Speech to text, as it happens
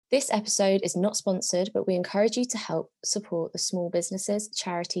This episode is not sponsored, but we encourage you to help support the small businesses,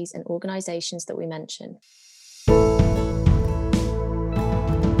 charities, and organisations that we mention.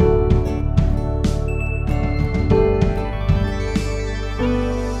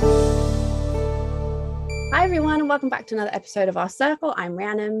 Hi everyone, and welcome back to another episode of Our Circle. I'm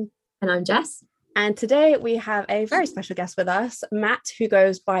Rhiannon. And I'm Jess. And today we have a very special guest with us, Matt, who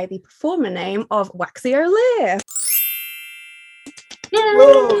goes by the performer name of Waxy O'Lear. Yay!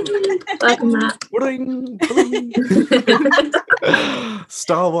 Welcome, Matt. Bling, bling.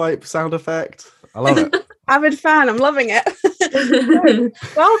 Star wipe sound effect. I love it. Avid fan, I'm loving it.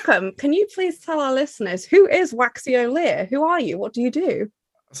 Welcome. Can you please tell our listeners, who is Waxy O'Lear? Who are you? What do you do?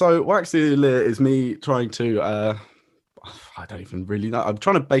 So Waxy O'Lear is me trying to, I don't even really know. I'm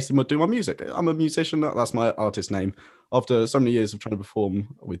trying to basically do my music. I'm a musician. That's my artist name. After so many years of trying to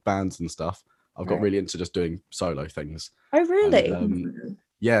perform with bands and stuff, I've got really into just doing solo things. Oh, really? And,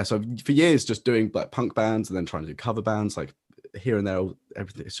 yeah. So for years, just doing like punk bands and then trying to do cover bands, like here and there,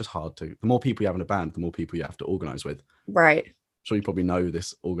 everything. It's just hard to. The more people you have in a band, the more people you have to organize with. Right. Sure, you probably know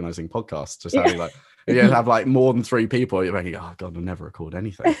this organizing podcast. Just having like, if you have like more than 3 people, you're thinking, oh god, I'll never record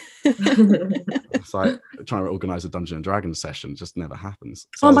anything. It's like trying to organize a Dungeons and Dragons session, just never happens.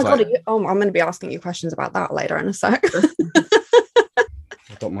 So oh my god! I'm going to be asking you questions about that later in a sec.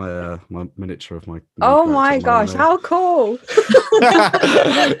 I've got my miniature of my. Oh my gosh! How cool!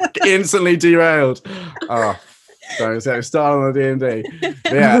 Instantly derailed. Oh, don't get started on the D&D.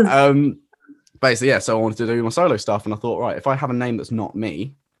 Yeah. Basically, yeah. So I wanted to do my solo stuff, and I thought, right, if I have a name that's not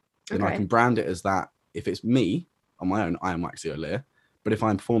me, then I can brand it as that. If it's me on my own, I am Waxy O'Lear. But if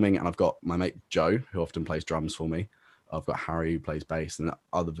I'm performing and I've got my mate Joe, who often plays drums for me, I've got Harry who plays bass, and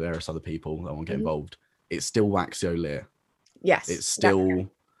various other people that want to get involved, it's still Waxy O'Lear. Yes. It's still,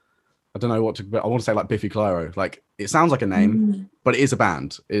 I don't know what to, I want to say like Biffy Clyro. Like, it sounds like a name, but it is a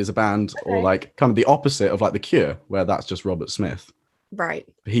band. It is a band, or like kind of the opposite of like The Cure, where that's just Robert Smith. Right.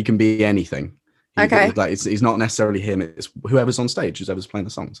 He can be anything. Okay. Like it's not necessarily him. It's whoever's on stage, whoever's playing the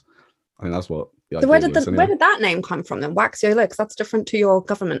songs. I think that's what. So where did that name come from then? Waxy O'Lear, because that's different to your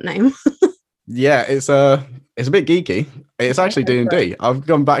government name. Yeah, it's a bit geeky. It's actually D&D. I've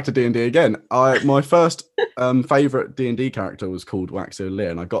gone back to D&D again. My first favorite D&D character was called Waxy O'Lear,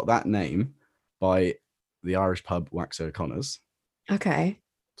 and I got that name by the Irish pub Waxy O'Connor's. Okay.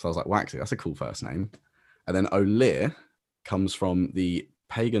 So I was like, Waxy, that's a cool first name. And then O'Lear comes from the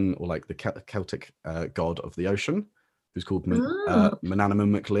pagan, or like the Celtic god of the ocean, who's called Manannán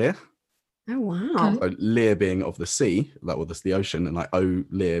Mac Lir. Oh wow! So Lear being of the sea, like was the ocean, and like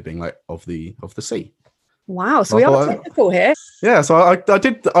O'Lear being like of the sea. Wow! So we are technical here. Yeah, so I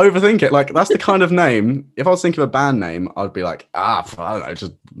did overthink it. Like that's the kind of name. If I was thinking of a band name, I'd be like, I don't know,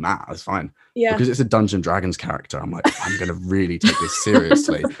 just Matt. That's fine. Yeah. Because it's a Dungeons and Dragons character. I'm like, I'm gonna really take this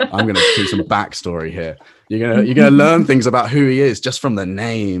seriously. I'm gonna do some backstory here. You're gonna learn things about who he is just from the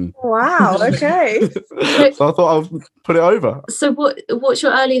name. Wow. Okay. So I thought I'll put it over. So what's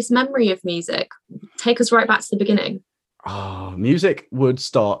your earliest memory of music? Take us right back to the beginning. Oh, music would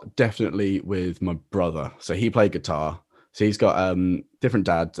start definitely with my brother. So he played guitar. So he's got different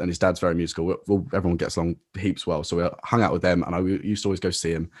dads, and his dad's very musical. Everyone gets along heaps well. So we hung out with them, and I used to always go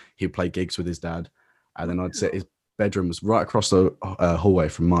see him. He'd play gigs with his dad, and then I'd sit. His bedroom was right across the hallway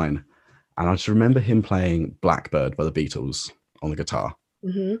from mine, and I just remember him playing Blackbird by the Beatles on the guitar,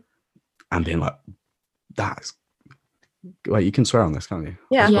 and being like, "That's." Wait, you can swear on this, can't you?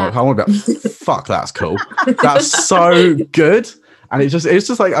 Yeah. I want to be like, fuck, that's cool. That's so good. And it's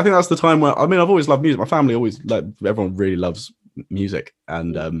just like, I think that's the time where, I mean, I've always loved music. My family always, like, everyone really loves music.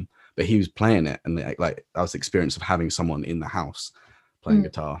 And, but he was playing it. And like, that was the experience of having someone in the house playing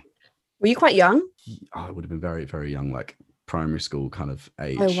guitar. Were you quite young? I would have been very, very young, like primary school kind of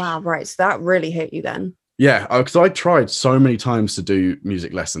age. Oh, wow. Right. So that really hit you then. Yeah. Because I tried so many times to do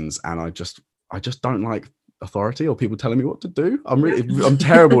music lessons, and I just don't like authority or people telling me what to do. I'm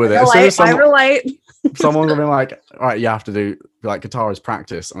terrible with it. I relate. Someone will be like, all right, you have to do like guitar as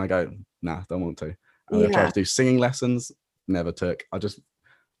practice, and I go, nah, don't want to. And I tried to do singing lessons, never took. I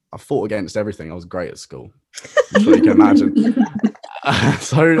fought against everything. I was great at school, I'm sure you can imagine.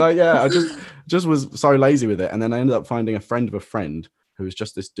 So like, yeah, I just was so lazy with it. And then I ended up finding a friend of a friend who was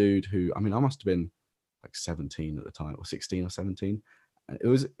just this dude who, I mean, I must have been like 17 at the time, or 16 or 17. And it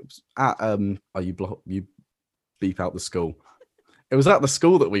was at you beep out the school. It was at the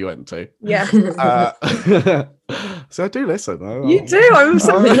school that we went to. Yeah. So I do listen. You do. I'm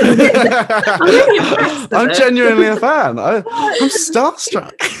really impressed. I'm genuinely a fan. I'm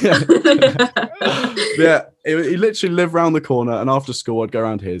starstruck. Yeah, he literally lived around the corner, and after school I'd go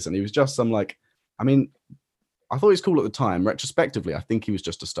around his, and he was just some like, I mean, I thought he was cool at the time. Retrospectively, I think he was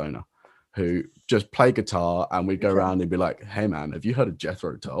just a stoner who just played guitar, and we'd go around and be like, "Hey man, have you heard of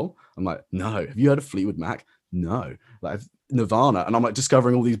Jethro Tull?" I'm like, "No." "Have you heard of Fleetwood Mac?" "No." Like Nirvana, and I'm like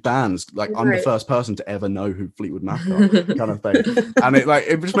discovering all these bands. Like I'm the first person to ever know who Fleetwood Mac are, kind of thing. And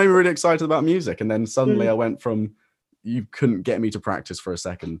it just made me really excited about music. And then suddenly I went from you couldn't get me to practice for a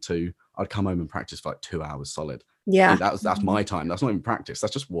second to I'd come home and practice for like 2 hours solid. Yeah, and that's my time. That's not even practice.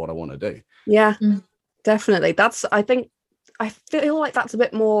 That's just what I want to do. Yeah, definitely. I feel like that's a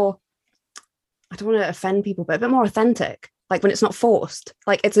bit more, I don't want to offend people, but a bit more authentic. Like when it's not forced,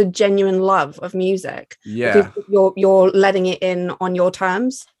 like it's a genuine love of music. Yeah, you're letting it in on your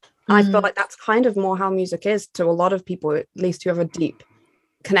terms. And I feel like that's kind of more how music is to a lot of people, at least who have a deep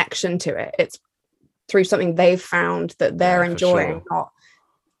connection to it. It's through something they've found that they're enjoying. Not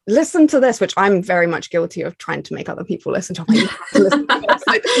listen to this, which I'm very much guilty of trying to make other people listen to. Like, listen to this.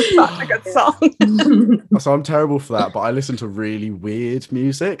 Like, it's such a good song. So I'm terrible for that, but I listen to really weird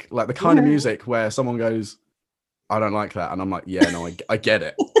music, like the kind of music where someone goes, "I don't like that," and I'm like, "Yeah, no, I get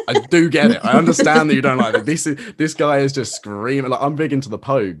it. I do get it. I understand that you don't like it. This guy is just screaming." Like I'm big into the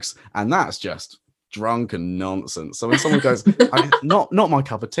Pogues, and that's just drunken nonsense. So when someone goes, "Not my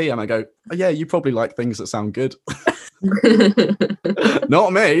cup of tea," and I go, "Oh, yeah, you probably like things that sound good."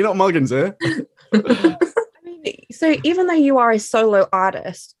 Not me, not Muggins here. I mean, so even though you are a solo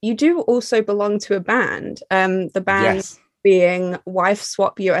artist, you do also belong to a band. The band being Wife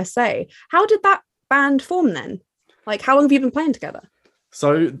Swap USA. How did that band form then? Like, how long have you been playing together?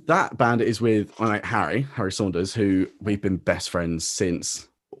 So that band is with my mate Harry Saunders, who we've been best friends since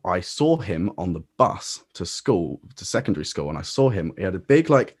I saw him on the bus to secondary school. And I saw him, he had a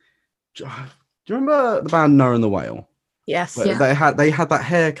big, like, do you remember the band Noah and the Whale? Yes. They had that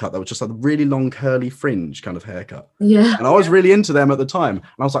haircut that was just like a really long curly fringe kind of haircut. Yeah. And I was really into them at the time.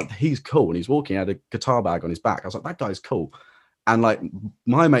 And I was like, he's cool. And he's walking, he had a guitar bag on his back. I was like, that guy's cool. And like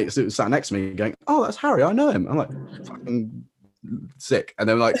my mate sat next to me going, "Oh, that's Harry. I know him." I'm like, fucking sick. And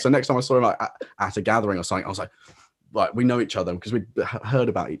then like, so next time I saw him like at a gathering or something, I was like, we know each other because we'd heard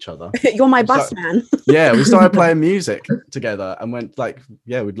about each other. You're my bus man. Yeah, we started playing music together and we'd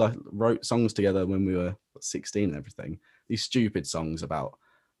wrote songs together when we were 16 and everything. These stupid songs about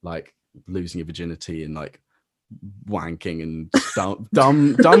like losing your virginity and like wanking and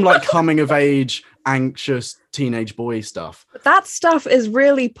dumb like coming of age anxious teenage boy stuff. But that stuff is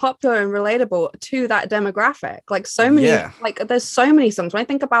really popular and relatable to that demographic. Like so many like there's so many songs. When I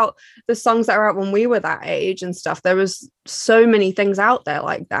think about the songs that are out when we were that age and stuff, there was so many things out there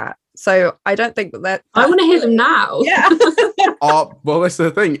like that. So I don't think that I want to hear them now. Yeah. Well, that's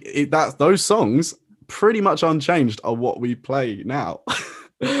the thing. That's those songs pretty much unchanged are what we play now.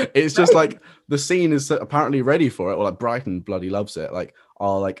 It's just like the scene is apparently ready for it, or like Brighton bloody loves it. Like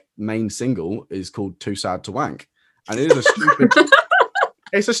our like main single is called "Too Sad to Wank," and it is a stupid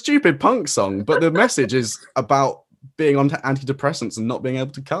it's a stupid punk song, but the message is about being on antidepressants and not being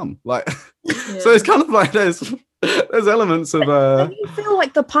able to come. Like so it's kind of like there's elements of you feel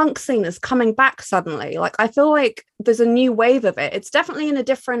like the punk scene is coming back suddenly. Like I feel like there's a new wave of it. It's definitely in a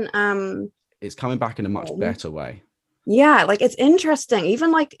different it's coming back in a much better way. Yeah, like it's interesting.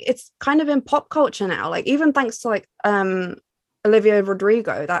 Even like it's kind of in pop culture now. Like even thanks to like Olivia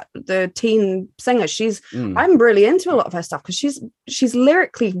Rodrigo, that the teen singer, I'm really into a lot of her stuff because she's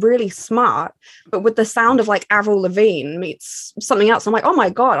lyrically really smart, but with the sound of like Avril Lavigne meets something else, I'm like, oh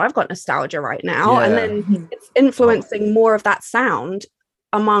my god, I've got nostalgia right now. And then it's influencing more of that sound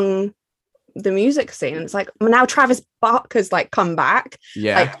among the music scene. And it's like now Travis Barker's like come back,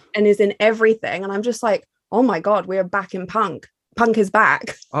 like, and is in everything, and I'm just like, oh my god, we're back in punk. Punk is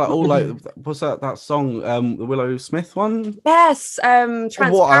back. Oh, like what's that song? The Willow Smith one? Yes. What an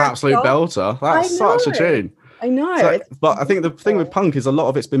absolute belter. That's such a tune. I know. So, but I think the thing with punk is a lot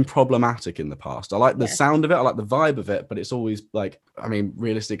of it's been problematic in the past. I like the sound of it, I like the vibe of it, but it's always like, I mean,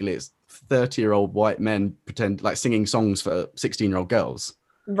 realistically, it's 30-year-old white men pretend like singing songs for 16-year-old girls.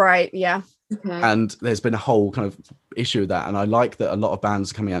 Right, yeah. Okay. And there's been a whole kind of issue with that. And I like that a lot of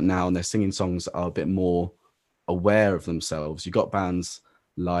bands are coming out now and they're singing songs that are a bit more aware of themselves. You got bands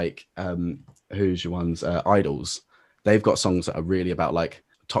like who's your ones, Idols. They've got songs that are really about like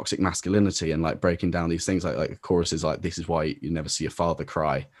toxic masculinity and like breaking down these things, like choruses like "This is why you never see your father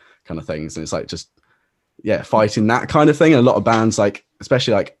cry" kind of things. And it's like just fighting that kind of thing. And a lot of bands, like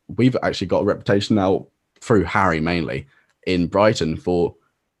especially like we've actually got a reputation now through Harry mainly in Brighton for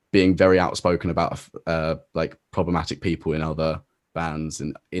being very outspoken about like problematic people in other bands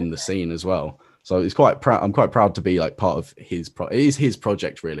and in the scene as well. So it's quite proud. I'm quite proud to be like part of his. It is his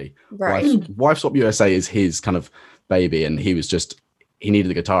project, really. Right. Wife Swap USA is his kind of baby, and he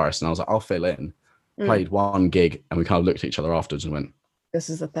needed a guitarist, and I was like, I'll fill in. played one gig, and we kind of looked at each other afterwards and went, this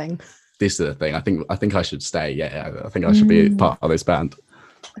is the thing. This is the thing. I think I should stay. Yeah, I think I should be part of this band.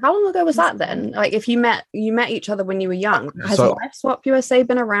 How long ago was that then? Like, if you met each other when you were young, has Wife Swap USA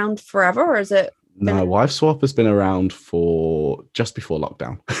been around forever, or is it? No, Wife Swap has been around for just before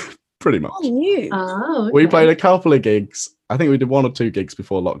lockdown, pretty much. Oh, new. Oh, okay. We played a couple of gigs. I think we did 1 or 2 gigs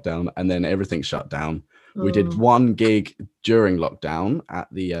before lockdown, and then everything shut down. We did 1 gig during lockdown at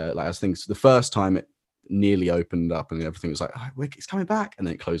the I think the first time it nearly opened up and everything was like, oh, it's coming back, and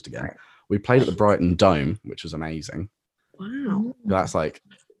then it closed again. Right. We played at the Brighton Dome, which was amazing. Wow.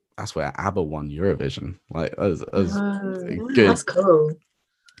 That's where ABBA won Eurovision. Like, good. That's cool.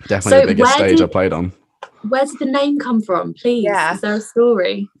 Definitely the biggest stage I played on. Where did the name come from? Please, is there a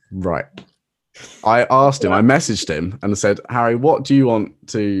story? Right. I asked him, I messaged him and said, Harry, what do you want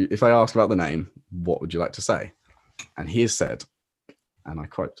to, if I ask about the name, what would you like to say? And he has said, and I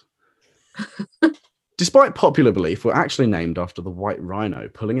quote, despite popular belief, we're actually named after the white rhino,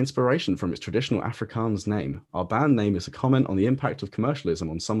 pulling inspiration from its traditional Afrikaans name. Our band name is a comment on the impact of commercialism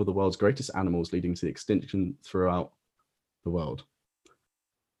on some of the world's greatest animals, leading to extinction throughout the world.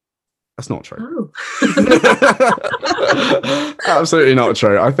 That's not true. Oh. Absolutely not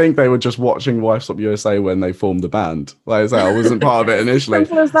true. I think they were just watching Wife Swap USA when they formed the band. Like I say, I wasn't part of it initially.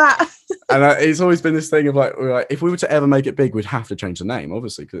 Simple as that. And it's always been this thing of like, if we were to ever make it big, we'd have to change the name,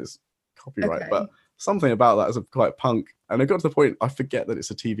 obviously, because it's copyright. Okay. But something about that is quite punk. And it got to the point I forget that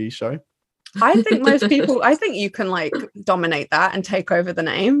it's a TV show. I think most people, I think you can like dominate that and take over the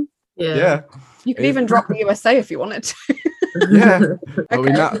name. Yeah. You could even drop the USA if you wanted to. Yeah. Okay. I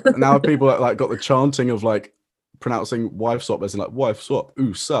mean, now people like got the chanting of like pronouncing wife swap as in like wife swap,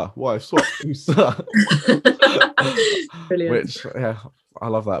 USA, wife swap, USA. Brilliant. Which, yeah, I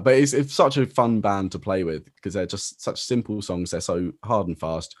love that. But it's such a fun band to play with because they're just such simple songs. They're so hard and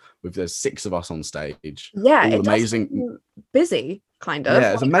fast. There's 6 of us on stage. Yeah, it's amazing. Busy, kind of.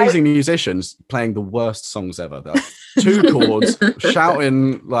 Yeah, it's amazing musicians playing the worst songs ever. Like 2 chords,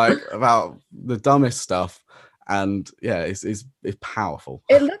 shouting like about the dumbest stuff. And yeah, it's powerful.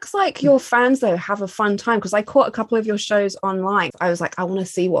 It looks like your fans though have a fun time because I caught a couple of your shows online. I was like, I want to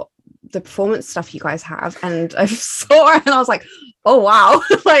see what the performance stuff you guys have, and I saw it and I was like, oh wow,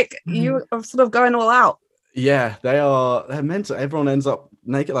 like you are sort of going all out. Yeah, they're meant to. Everyone ends up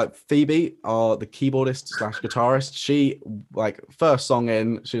naked. Like Phoebe, the keyboardist / guitarist. She like first song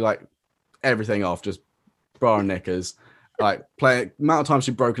in, she like everything off, just bra and knickers. Like amount of times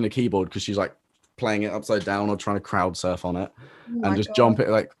she'd broken a keyboard because she's like playing it upside down or trying to crowd surf on it and just jump it.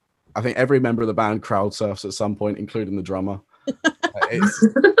 Like I think every member of the band crowd surfs at some point, including the drummer.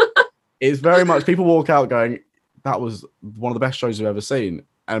 It's very much people walk out going, that was one of the best shows I've ever seen.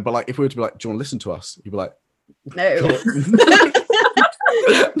 But like if we were to be like, do you want to listen to us? You'd be like, no.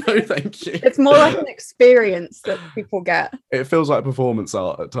 No, thank you. It's more like an experience that people get. It feels like performance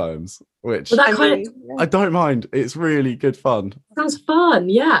art at times, which I don't mind. It's really good fun. Sounds fun.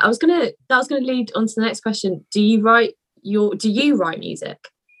 Yeah, that was gonna lead on to the next question. Do you write music?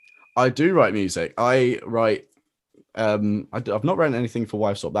 I do write music. I write. I've not written anything for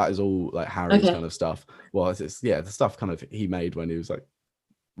Wife Swap. That is all like Harry's kind of stuff. Well, it's the stuff kind of he made when he was like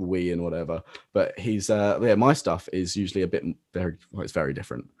wee and whatever. But he's my stuff is usually it's very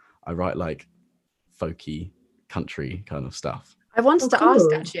different. I write like folky country kind of stuff. I wanted to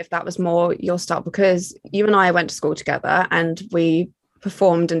ask actually if that was more your style, because you and I went to school together and we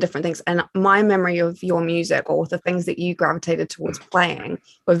performed in different things, and my memory of your music or the things that you gravitated towards playing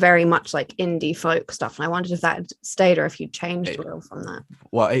were very much like indie folk stuff, and I wondered if that had stayed or if you changed a little from that.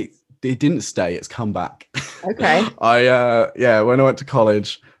 Well, it didn't stay, it's come back. Okay. When I went to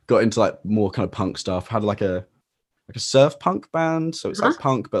college, got into like more kind of punk stuff, had like a surf punk band, so it's like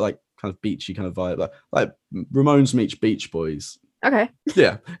punk but like kind of beachy kind of vibe, like Ramones meets Beach Boys. Okay.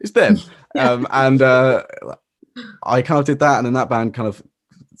 Yeah, it's them. I kind of did that, and then that band kind of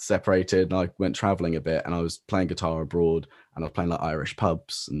separated, and I went traveling a bit, and I was playing guitar abroad, and I was playing like Irish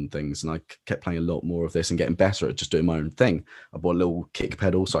pubs and things, and I kept playing a lot more of this and getting better at just doing my own thing. I bought a little kick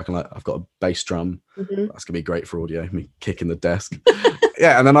pedal, so I've got a bass drum. Mm-hmm. That's gonna be great for audio, me kicking the desk.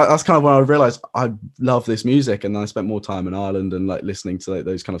 Yeah, and then that's kind of when I realized I love this music, and then I spent more time in Ireland and like listening to like,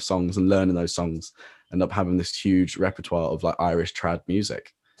 those kind of songs and learning those songs, end up having this huge repertoire of like Irish trad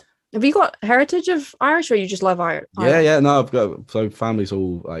music. Have you got heritage of Irish, or you just love Irish? Yeah. No, I've got family's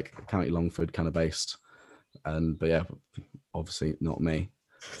all like County Longford kind of based, but yeah, obviously not me.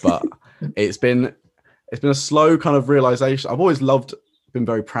 But it's been a slow kind of realization. I've always been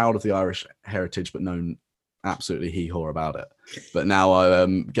very proud of the Irish heritage, but known absolutely hee-haw about it. But now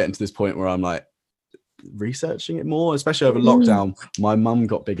I'm getting to this point where I'm like, researching it more, especially over lockdown. My mum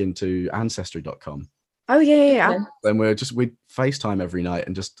got big into Ancestry.com. Oh yeah. Then we'd FaceTime every night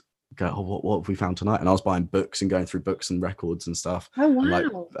and just go, oh, what have we found tonight? And I was buying books and going through books and records and stuff. Oh wow.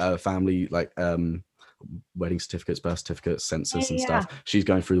 And like family, like wedding certificates, birth certificates, census and stuff. She's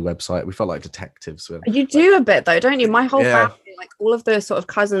going through the website. We felt like detectives. You do a bit though, don't you? My whole family, like all of the sort of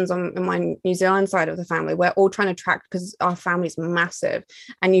cousins on my New Zealand side of the family, we're all trying to track, because our family's massive,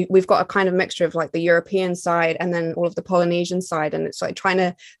 and we've got a kind of mixture of like the European side and then all of the Polynesian side, and it's like trying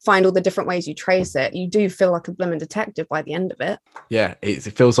to find all the different ways you trace it. You do feel like a blooming detective by the end of it. Yeah, it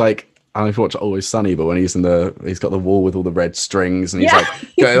feels like, I don't know if you watch Always Sunny, but when he's got the wall with all the red strings, and he's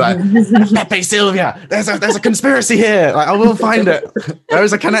like Pepe Sylvia, there's a conspiracy here. Like, I will find it. There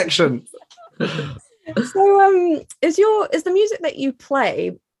is a connection. So, is the music that you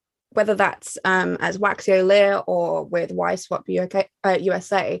play, whether that's as Waxio Lear or with Y Swap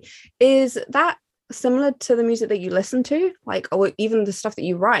USA, is that similar to the music that you listen to, like, or even the stuff that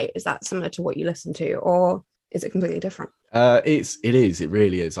you write? Is that similar to what you listen to, or is it completely different? It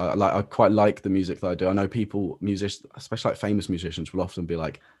really is. I quite like the music that I do. I know musicians, especially like famous musicians, will often be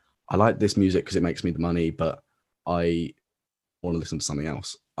like, I like this music because it makes me the money, but I want to listen to something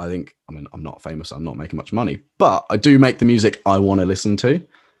else. I'm not famous, I'm not making much money, but I do make the music I want to listen to.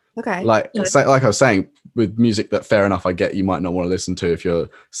 Okay. Like I was saying, with music that, fair enough, I get you might not want to listen to if you're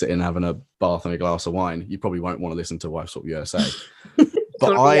sitting having a bath and a glass of wine. You probably won't want to listen to Y Swap USA.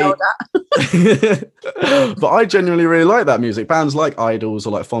 But I genuinely really like that music. Bands like Idols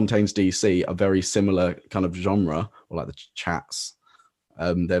or like Fontaines DC are very similar kind of genre, or like the Chats.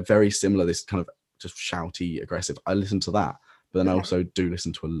 They're very similar, this kind of just shouty, aggressive. I listen to that, but then I also do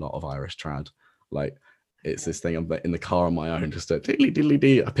listen to a lot of Irish trad. Like, it's this thing, I'm in the car on my own, just a diddly diddly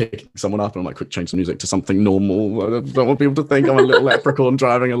dee. I pick someone up and I'm like, quick, change the music to something normal. I don't want people to think I'm a little leprechaun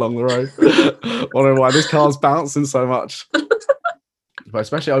driving along the road. I don't know why this car's bouncing so much. But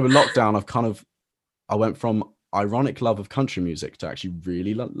especially over lockdown, I went from ironic love of country music to actually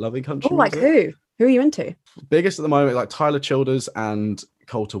really loving country music. Like who? Who are you into? Biggest at the moment, like Tyler Childers and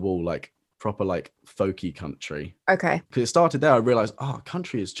Colter Wall, like proper like folky country. Okay. Because it started there, I realized,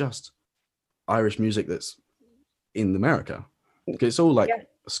 country is just Irish music that's in America. Because it's all like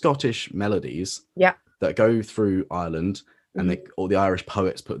Scottish melodies that go through Ireland, and all the Irish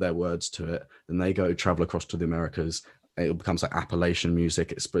poets put their words to it, then they go travel across to the Americas. It becomes like Appalachian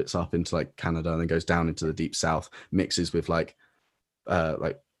music. It splits up into like Canada and then goes down into the deep south, mixes with like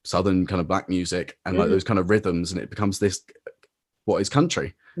southern kind of black music and like those kind of rhythms, and it becomes this what is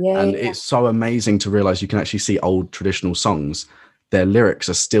country. It's so amazing to realize you can actually see old traditional songs, their lyrics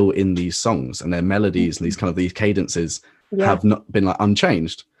are still in these songs, and their melodies and these cadences have not been like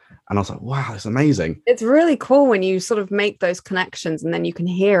unchanged. And I was like, wow, it's amazing. It's really cool when you sort of make those connections and then you can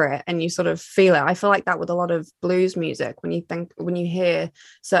hear it and you sort of feel it. I feel like that with a lot of blues music, when you hear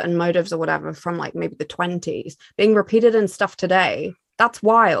certain motives or whatever from like maybe the 20s being repeated in stuff today, that's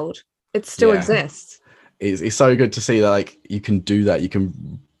wild. It still exists. It's so good to see that like you can do that. You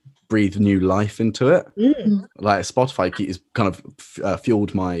can breathe new life into it. Like Spotify is kind of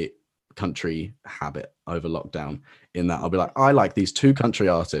fueled my country habit over lockdown, in that I'll be like, I like these two country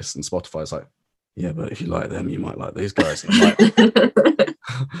artists, and Spotify's like, yeah, but if you like them, you might like these guys. And I'm like,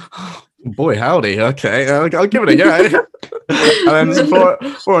 boy, howdy. Okay, I'll give it a go. And then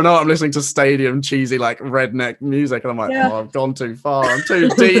for a night, I'm listening to stadium cheesy like redneck music, and I'm like, I've gone too far. I'm too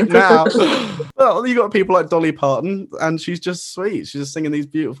deep now. Well, you got people like Dolly Parton, and she's just sweet. She's just singing these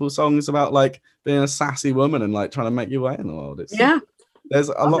beautiful songs about like being a sassy woman and like trying to make your way in the world. There's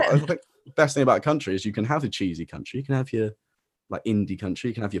a lot. I think the best thing about country is you can have the cheesy country, you can have your like indie country,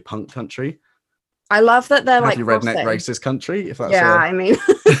 you can have your punk country. I love that they're like your redneck racist country. If that's I mean,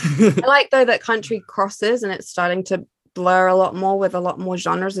 I like though that country crosses and it's starting to blur a lot more with a lot more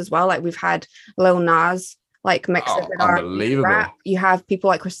genres as well. Like we've had Lil Nas like mix it with unbelievable rap. You have people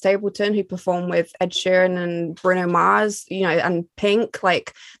like Chris Stapleton who perform with Ed Sheeran and Bruno Mars, and Pink.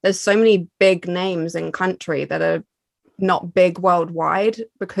 Like there's so many big names in country that are not big worldwide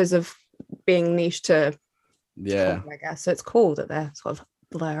because of being niche to I guess. So it's cool that they're sort of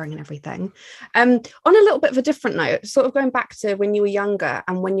blurring and everything. On a little bit of a different note, sort of going back to when you were younger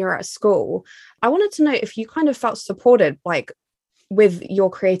and when you were at school, I wanted to know if you kind of felt supported like with your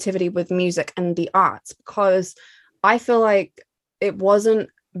creativity with music and the arts, because I feel like it wasn't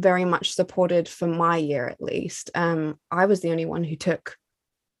very much supported for my year, at least. I was the only one who took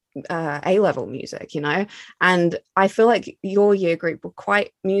A-level music, and I feel like your year group were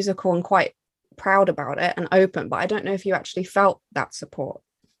quite musical and quite proud about it and open, but I don't know if you actually felt that support.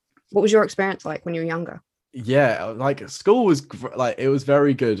 What was your experience like when you were younger? Yeah, like school was like it was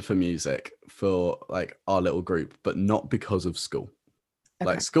very good for music for like our little group, but not because of school. Okay.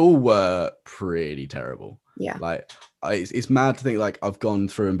 Like school were pretty terrible. Yeah. Like it's mad to think like I've gone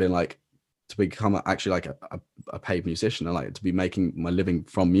through and been like to become actually like a paid musician and like to be making my living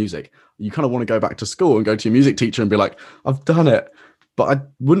from music. You kind of want to go back to school and go to your music teacher and be like, I've done it, but I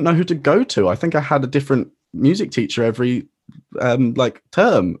wouldn't know who to go to. I think I had a different music teacher every like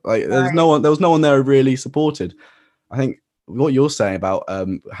term. Like there was no one there who really supported. I think what you're saying about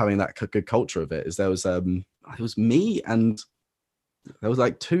having that good culture of it is there was it was me and there was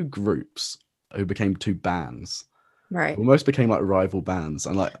like two groups who became two bands. Right. Almost became like rival bands.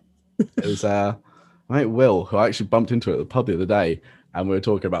 And like it was my mate Will, who I actually bumped into at the pub the other day, and we were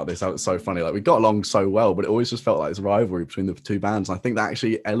talking about this. It was so funny. Like we got along so well, but it always just felt like this rivalry between the two bands. And I think that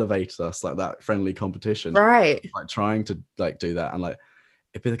actually elevated us, like that friendly competition. Right. Like trying to like do that. And like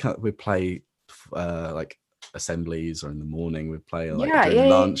it'd be the kind of, we'd play like assemblies, or in the morning we'd play like during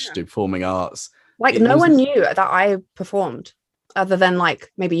lunch, do performing arts. Like no one knew that I performed other than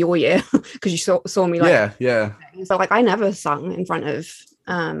like maybe your year, because you saw me like so like I never sung in front of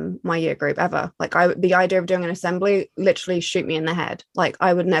my year group ever. Like the idea of doing an assembly literally shoot me in the head. Like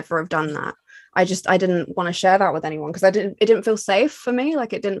I would never have done that. I didn't want to share that with anyone because it didn't feel safe for me.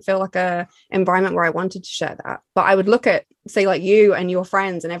 Like it didn't feel like a environment where I wanted to share that. But I would look at say like you and your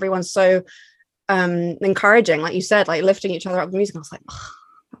friends and everyone's so encouraging, like you said, like lifting each other up with music. I was like, oh,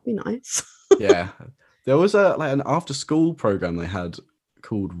 that'd be nice. Yeah. There was like an after school program they had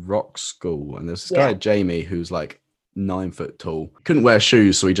called Rock School, and there's this guy Jamie who's like 9 foot tall, couldn't wear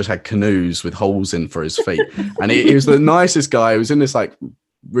shoes, so he just had canoes with holes in for his feet. And he was the nicest guy. He was in this like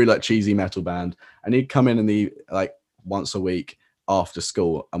really like cheesy metal band, and he'd come in the like once a week after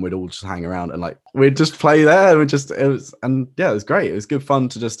school, and we'd all just hang around and like we'd just play there. It was great. It was good fun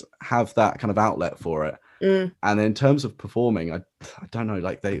to just have that kind of outlet for it. And in terms of performing, I don't know,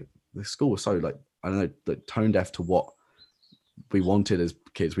 like the school was so like, I don't know, like tone deaf to what we wanted as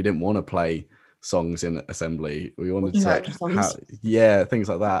kids. We didn't want to play songs in assembly. We wanted to like things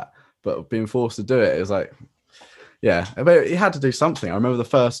like that. But being forced to do it, it was like, but you had to do something. I remember the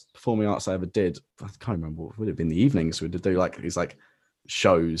first performing arts I ever did. I can't remember, what would it have been, the evenings. We would do like these like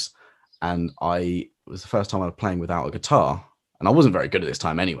shows, and it was the first time I was playing without a guitar, and I wasn't very good at this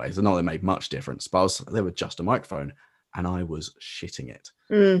time anyway, so not that it made much difference. But there was just a microphone, and I was shitting it,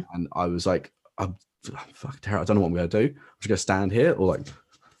 and I was like, I'm fucking terrible. I don't know what I'm gonna do. I'm just gonna stand here, or like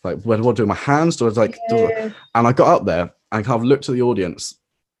what do I do with my hands? And I got up there and kind of looked at the audience,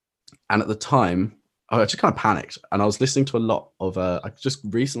 and at the time I just kind of panicked, and I was listening to a lot of I just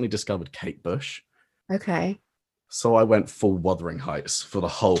recently discovered Kate Bush. Okay. So I went full Wuthering Heights for the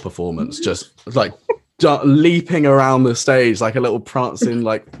whole performance, just like leaping around the stage like a little prancing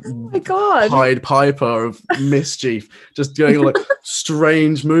like oh my God. Pied Piper of mischief, just doing like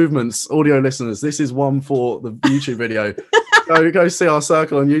strange movements. Audio listeners, this is one for the YouTube video. Go see our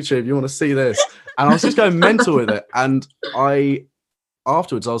circle on YouTube. You want to see this? And I was just going mental with it. And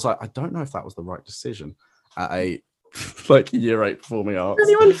afterwards I was like, I don't know if that was the right decision at a like year 8 performing arts.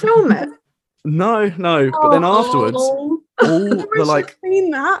 Did anyone film it? No. But then afterwards, all the like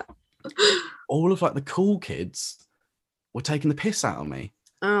seen that. All of like the cool kids were taking the piss out of me.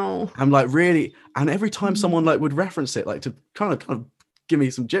 Oh. I'm like, really? And every time someone like would reference it, like to kind of give me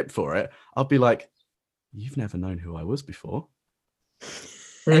some jip for it, I'll be like, you've never known who I was before.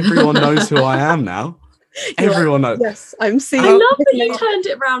 Everyone knows who I am now. Everyone knows. Yes, I'm seeing. I love that you turned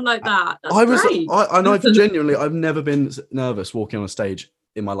it around like that. That's great. I've never been nervous walking on a stage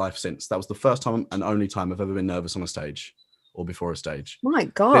in my life since. That was the first time and only time I've ever been nervous on a stage or before a stage. My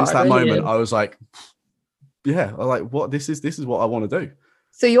God. Since that moment, I was like, what? This is what I want to do.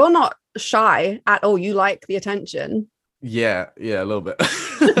 So you're not shy at all. You like the attention. Yeah, a little bit.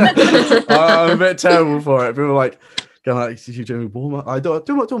 I'm a bit terrible for it. People are like, you doing warm up? I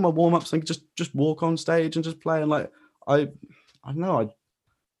do my warm ups and just walk on stage and just play, and like I don't know.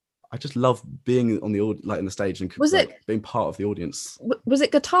 I just love being on the like in the stage and being part of the audience. Was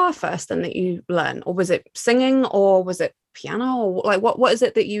it guitar first then that you learned, or was it singing, or was it piano, or like what is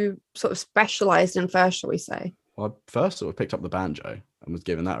it that you sort of specialized in first, shall we say? Well, I first sort of picked up the banjo and was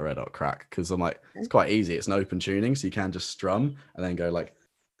given that a red hot crack because I'm like, it's quite easy. It's an open tuning, so you can just strum and then go like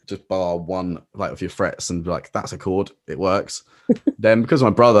just bar one like with your frets and be like, that's a chord, it works. Then because my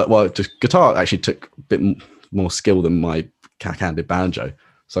brother, just guitar actually took a bit more skill than my can-did banjo.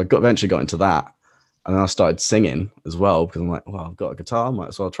 So I eventually got into that, and then I started singing as well because I'm like, well, I've got a guitar, I might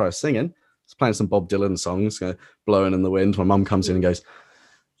as well try singing. I was playing some Bob Dylan songs, Blowing in the Wind. My mum comes in and goes,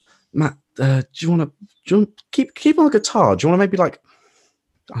 Matt, do you want to keep on the guitar? Do you want to maybe like,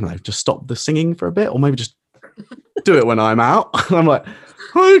 I don't know, just stop the singing for a bit, or maybe just do it when I'm out. I'm like,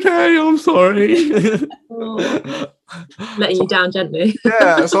 okay, I'm sorry. Letting you down gently.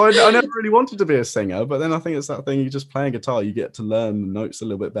 Yeah, so I never really wanted to be a singer, but then I think it's that thing, you just playing guitar, you get to learn the notes a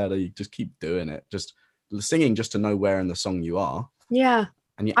little bit better, you just keep doing it, just singing just to know where in the song you are. Yeah.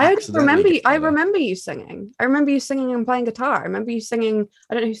 And I remember you singing. I remember you singing and playing guitar. I remember you singing,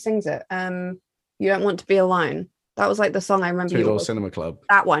 I don't know who sings it. You Don't Want to Be Alone. That was like the song I remember. Two Door Cinema Club.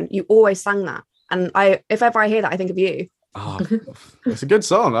 That one. You always sang that. And if ever I hear that, I think of you. Oh, it's a good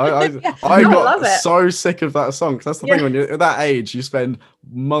song. I love it. So sick of that song, because that's the thing, when you're at that age, you spend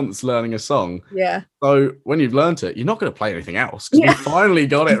months learning a song. Yeah. So when you've learned it, you're not going to play anything else, because you finally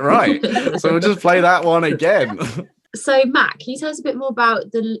got it right. So we'll just play that one again. So Matt, can you tell us a bit more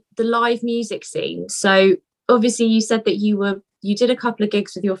about the live music scene? So obviously you said that you did a couple of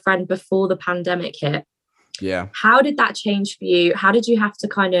gigs with your friend before the pandemic hit. Yeah. How did that change for you? How did you have to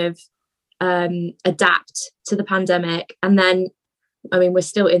kind of adapt to the pandemic? And then, I mean, we're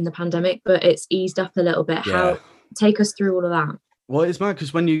still in the pandemic, but it's eased up a little bit. Yeah. Take us through all of that. Well, it's mad,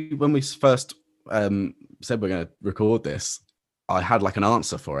 because when we first said we're going to record this, I had like an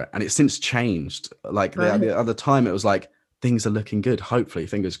answer for it, and it's since changed. Like at the time, it was like, things are looking good, hopefully,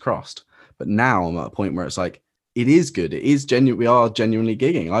 fingers crossed. But now I'm at a point where it's like, it is good. It is genuine. We are genuinely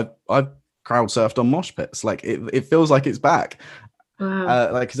gigging. I've crowd surfed on mosh pits. Like it feels like it's back.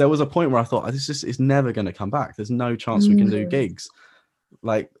 Wow. Like, because there was a point where I thought, this is never going to come back. There's no chance we can do gigs.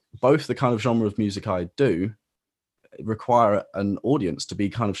 Like, both the kind of genre of music I do require an audience to be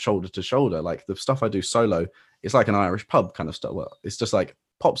kind of shoulder to shoulder. Like the stuff I do solo, it's like an Irish pub kind of stuff. Well, it's just like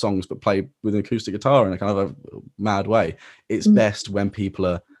pop songs, but played with an acoustic guitar in a kind of a mad way. It's best when people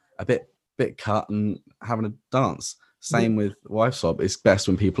are a bit cut and having a dance. Same with Wife Swap. It's best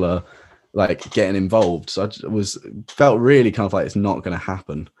when people are like getting involved. So I felt really kind of like it's not going to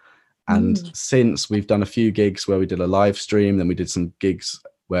happen. And since we've done a few gigs where we did a live stream, then we did some gigs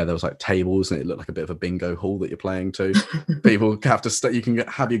where there was like tables and it looked like a bit of a bingo hall that you're playing to. People have to you can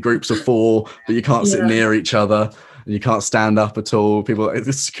have your groups of 4, but you can't sit near each other and you can't stand up at all. People,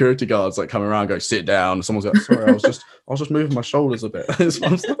 the security guards like come around, go sit down. Someone's like, sorry, I was just moving my shoulders a bit.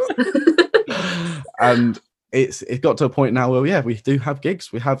 And it got to a point now where we do have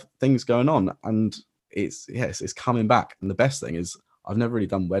gigs, we have things going on, and it's coming back. And the best thing is, I've never really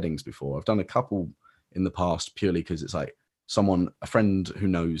done weddings before. I've done a couple in the past purely because it's like a friend who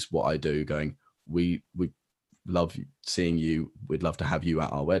knows what I do going, we love seeing you, we'd love to have you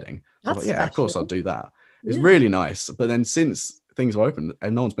at our wedding. So like, yeah, of course I'll do that. It's really nice. But then since things are open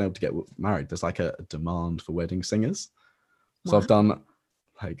and no one's been able to get married, there's like a demand for wedding singers. So I've done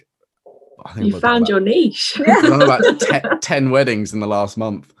like, I think you found your niche. I've done about 10 weddings in the last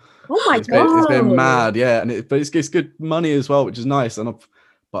month. Oh my God. It's been mad, yeah. And but it's good money as well, which is nice. And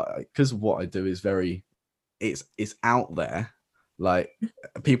but because what I do is it's out there. Like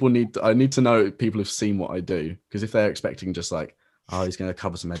I need to know people have seen what I do, because if they're expecting just like, oh, he's going to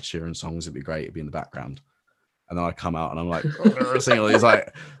cover some Ed Sheeran songs, it'd be great, it'd be in the background, and then I come out and I'm like, oh, sing all these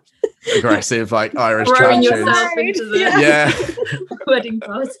like aggressive like Irish trap tunes. Yeah. Wedding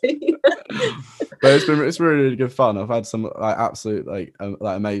party. But it's really, really good fun. I've had some like absolute like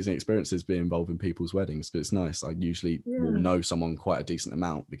amazing experiences being involved in people's weddings, but it's nice. I usually will know someone quite a decent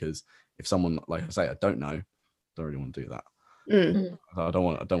amount, because if someone, like I say, I don't really want to do that. I don't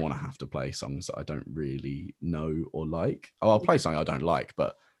want to have to play songs that I don't really know or like. I'll play something I don't like,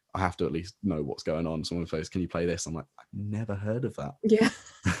 but I have to at least know what's going on. Someone says, can you play this? I'm like, I've never heard of that. Yeah.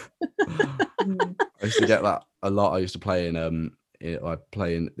 I used to get that a lot. I used to play I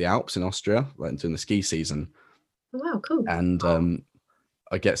play in the Alps in Austria, like during the ski season. Wow, cool. And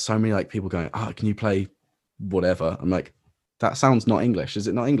I get so many like people going, can you play whatever? I'm like, that sounds not English. Is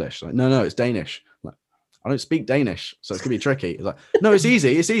it not English? Like, no, it's Danish. I'm like, I don't speak Danish, so it's gonna be tricky. It's like, no, it's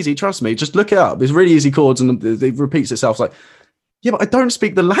easy. It's easy. Trust me. Just look it up. It's really easy chords, and it repeats itself. It's like, yeah, but I don't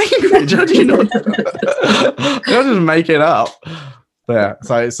speak the language. How do you not? I don't just make it up. But yeah,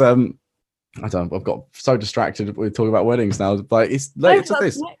 so it's I've got so distracted with talking about weddings now. Like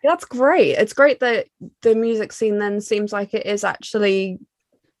that's great. It's great that the music scene then seems like it is actually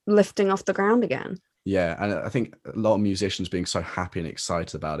lifting off the ground again. Yeah, and I think a lot of musicians being so happy and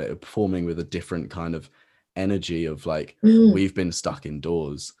excited about it, are performing with a different kind of energy of like, we've been stuck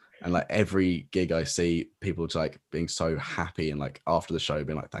indoors, and like every gig I see, people just like being so happy, and like after the show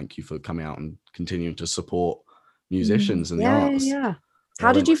being like, thank you for coming out and continuing to support musicians and the arts. Yeah.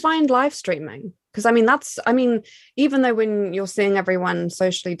 How did you find live streaming? Because I mean, even though when you're seeing everyone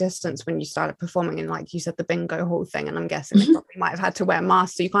socially distanced when you started performing, and like you said, the bingo hall thing, and I'm guessing they probably might have had to wear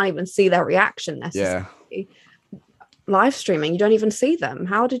masks, so you can't even see their reaction necessarily. Yeah. Live streaming, you don't even see them.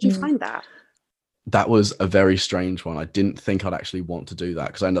 How did you find that? that was a very strange one. I didn't think I'd actually want to do that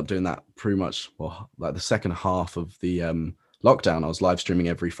because I ended up doing that pretty much, well, like the second half of the lockdown. I was live streaming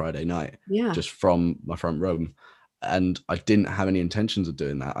every Friday night, just from my front room. And I didn't have any intentions of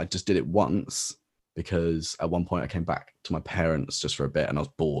doing that. I just did it once because at one point I came back to my parents just for a bit and I was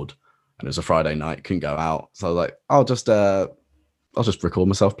bored and it was a Friday night, couldn't go out. So I was like, I'll just record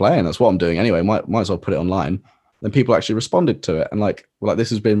myself playing. That's what I'm doing anyway. Might as well put it online. Then people actually responded to it and like, this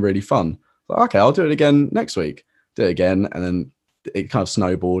has been really fun. Like, okay, I'll do it again next week. Do it again. And then it kind of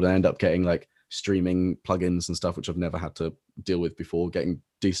snowballed and I end up getting like streaming plugins and stuff, which I've never had to deal with before, getting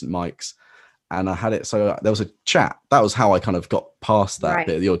decent mics. And I had it. So there was a chat. That was how I kind of got past that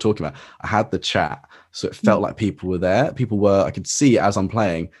bit that you're talking about. I had the chat. So it felt like people were there. I could see as I'm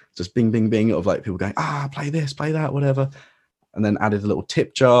playing, just bing, bing, bing of like people going, play this, play that, whatever. And then added a little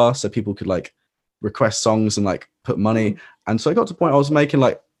tip jar so people could like request songs and like put money. And so I got to the point I was making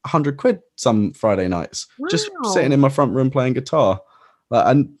like £100 some Friday nights, just sitting in my front room playing guitar.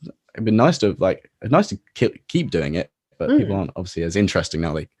 And it'd been nice to keep doing it, but people aren't obviously as interesting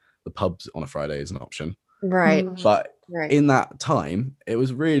now. Like the pubs on a Friday is an option, right? But in that time, it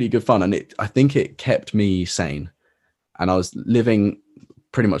was really good fun, and I think it kept me sane. And I was living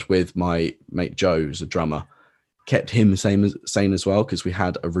pretty much with my mate Joe, who's a drummer, kept him sane as well because we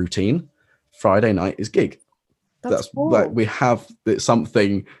had a routine. Friday night is gig. That's cool. Like we have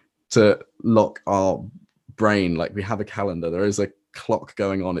something to lock our brain. Like we have a calendar. There is a clock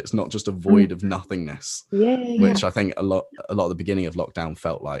going on. It's not just a void of nothingness, which I think a lot at the beginning of lockdown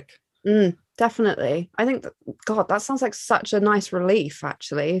felt like. Definitely. I think that sounds like such a nice relief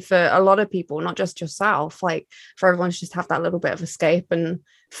actually for a lot of people, not just yourself, like for everyone to just have that little bit of escape and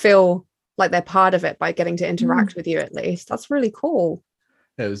feel like they're part of it by getting to interact with you at least. That's really cool.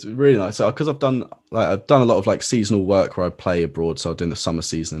 It was really nice. So because I've done a lot of like seasonal work where I play abroad. So I'm doing the summer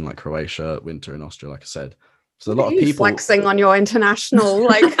season in like Croatia, winter in Austria, like I said. So a lot of people flexing on your international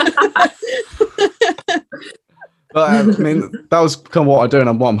like. But I mean, that was kind of what I do,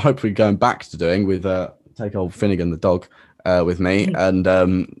 and what I'm hopefully going back to doing with take old Finnegan the dog with me and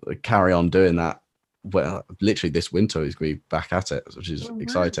carry on doing that. Well, literally this winter is going to be back at it, which is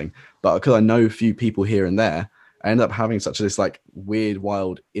exciting. But because I know a few people here and there, I end up having this like weird,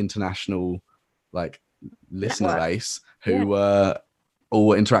 wild international like listener base who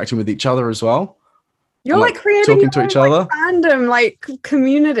all interacting with each other as well. You're like creating talking to each other, random like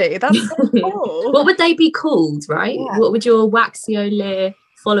community. That's so cool. What would they be called, right? Yeah. What would your Waxio Lear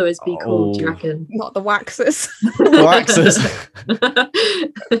followers be called, do you reckon? Not the Waxers. The Waxers.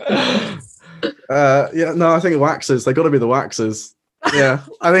 I think Waxers. They got to be the Waxers. Yeah,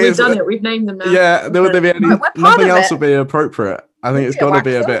 I think we've done it. We've named them now. Yeah, there would be any. Nothing else would be appropriate. I think it's got to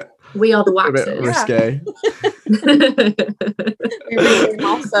be a bit. We are the Waxers. A bit risque. We bring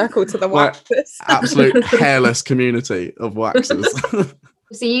our circle to the Waxers. Absolute hairless community of Waxers.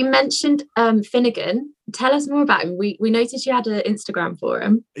 So you mentioned Finnegan. Tell us more about him. We noticed you had an Instagram for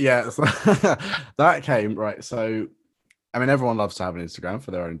him. Yeah, so that came right. So, I mean, everyone loves to have an Instagram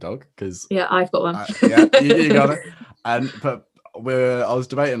for their own dog because I've got one. You got it. But I was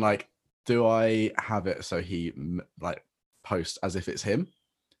debating like, do I have it so he like posts as if it's him?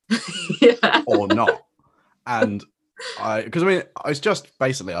 Or not. And it's just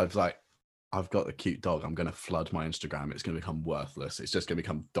basically I've got a cute dog, I'm going to flood my Instagram, it's going to become worthless, it's just going to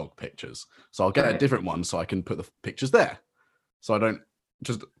become dog pictures, so I'll get a different one so I can put the pictures there, so I don't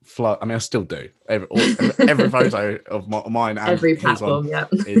just flood. I mean, I still do every photo of mine and every platform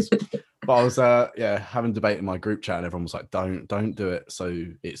is, but I was having a debate in my group chat and everyone was like, don't do it, so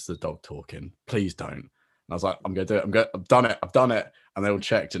it's the dog talking, please don't. And I was like, I'm gonna do it, I've done it. And they all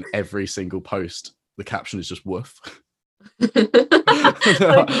checked, and every single post, the caption is just woof. It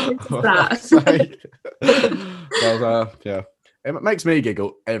makes me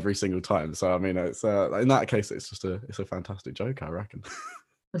giggle every single time. So I mean, it's in that case, it's a fantastic joke, I reckon.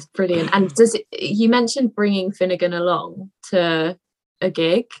 That's brilliant. And you mentioned bringing Finnegan along to a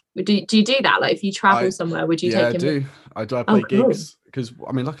gig? Do you do that? Like if you travel somewhere, would you take him? I do. I play gigs because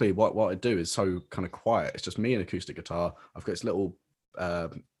I mean, luckily, what I do is so kind of quiet. It's just me and acoustic guitar. I've got this little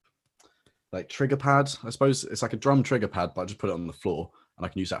like trigger pad. I suppose it's like a drum trigger pad, but I just put it on the floor and I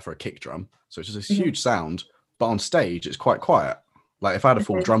can use that for a kick drum. So it's just this huge sound, but on stage it's quite quiet. Like if I had a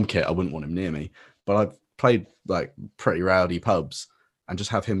full drum kit, I wouldn't want him near me. But I've played like pretty rowdy pubs and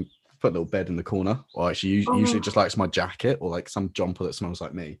just have him put a little bed in the corner, or actually usually just likes my jacket or like some jumper that smells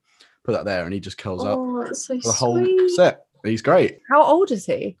like me. Put that there and he just curls up so the whole set. He's great. How old is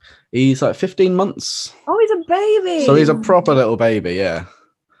he? He's like 15 months. Oh, he's a baby. So he's a proper little baby, yeah.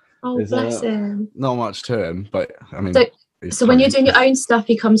 Oh, bless him. Not much to him, but I mean... So So when you're doing your own stuff,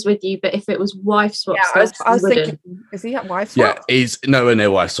 he comes with you. But if it was wife swap stuff, I was thinking, is he at wife swap? Yeah, he's nowhere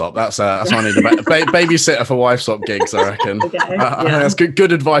near wife swap. That's why I need a babysitter for wife swap gigs, I reckon. Okay, I think that's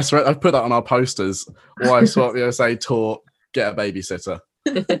good advice. I've put that on our posters. Wife swap USA tour. Get a babysitter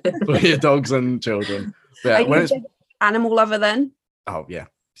for your dogs and children. Yeah, Are you a big animal lover then? Oh yeah,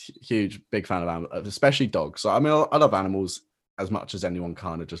 huge, big fan of animals, especially dogs. So I mean, I love animals as much as anyone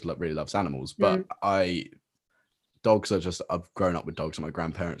kind of just really loves animals, but dogs are just, I've grown up with dogs, and my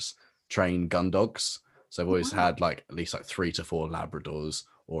grandparents train gun dogs. So I've always had like at least like 3 to 4 Labradors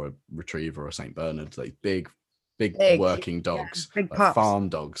or a Retriever or a St. Bernard, like big working dogs, big like farm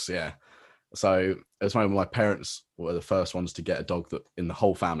dogs. Yeah. So it was one of my parents were the first ones to get a dog that in the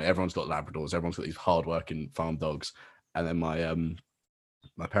whole family, everyone's got Labradors, everyone's got these hardworking farm dogs. And then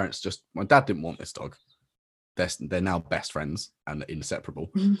my parents my dad didn't want this dog. They're now best friends and inseparable,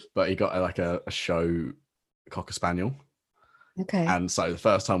 but he got like a show Cocker Spaniel. Okay. And so the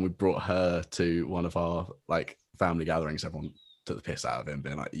first time we brought her to one of our like family gatherings, everyone took the piss out of him,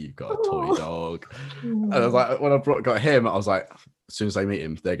 being like, "You've got a toy dog." And I was like, when I got him, I was like, as soon as they meet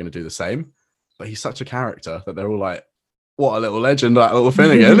him, they're going to do the same. But he's such a character that they're all like, "What a little legend, that little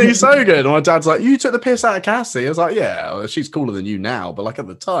Finnegan." He's so good. And my dad's like, "You took the piss out of Cassie." I was like, "Yeah, well, she's cooler than you now, but like at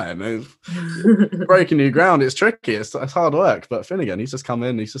the time, it was breaking new ground. It's tricky. It's hard work." But Finnegan, he's just come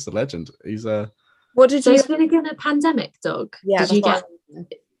in. He's just a legend. He's What did you? Is Finnegan a pandemic dog? Yeah. Did you get?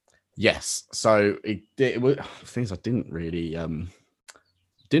 Yes. So it was things I didn't really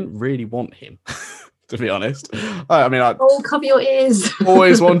want him, to be honest. I mean, Cover your ears.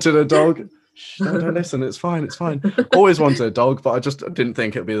 Always wanted a dog. Don't listen. It's fine. Always wanted a dog, but I just didn't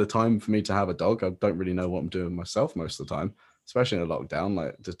think it'd be the time for me to have a dog. I don't really know what I'm doing myself most of the time, especially in a lockdown. Like,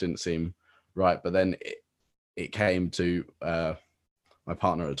 it just didn't seem right. But then it came to my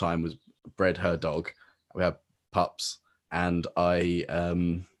partner at the time was bred her dog. We had pups, and I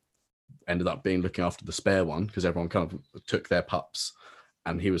ended up looking after the spare one because everyone kind of took their pups,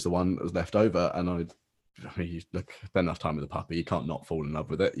 and he was the one that was left over. And I mean, you spend enough time with a puppy, you can't not fall in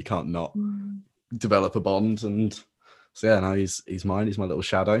love with it. You can't not develop a bond. And so yeah, now he's mine. He's my little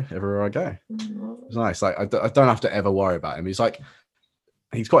shadow everywhere I go. It's nice. Like I don't have to ever worry about him.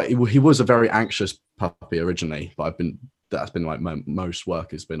 He was a very anxious puppy originally, but that's been like my most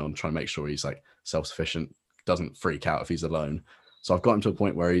work has been on trying to make sure he's like self-sufficient, doesn't freak out if he's alone. So I've gotten to a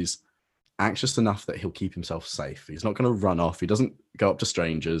point where he's anxious enough that he'll keep himself safe. He's not going to run off. He doesn't go up to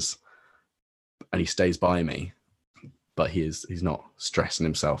strangers, and he stays by me, but he's not stressing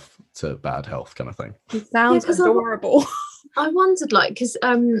himself to bad health kind of thing. He sounds adorable. I wondered, like, because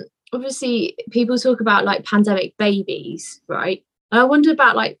obviously people talk about like pandemic babies, right? I wonder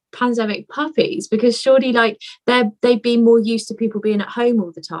about like pandemic puppies, because surely like they'd be more used to people being at home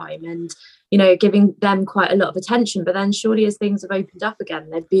all the time and, you know, giving them quite a lot of attention. But then surely as things have opened up again,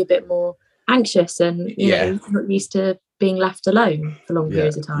 they'd be a bit more anxious and, you know, not used to being left alone for long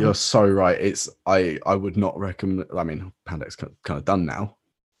periods of time. You're so right. I would not recommend. I mean, pandemic's kind of done now,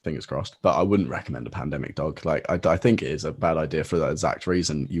 fingers crossed, but I wouldn't recommend a pandemic dog. Like I think it is a bad idea for that exact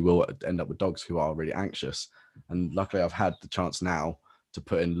reason. You will end up with dogs who are really anxious, and luckily I've had the chance now to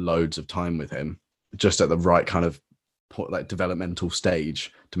put in loads of time with him, just at the right kind of like developmental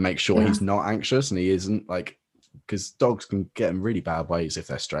stage, to make sure he's not anxious and he isn't, like, because dogs can get in really bad ways if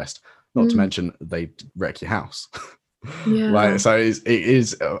they're stressed. Not to mention they wreck your house. Like, so it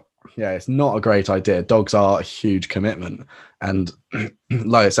is it's not a great idea. Dogs are a huge commitment, and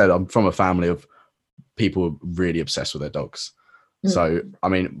like I said, I'm from a family of people really obsessed with their dogs. So I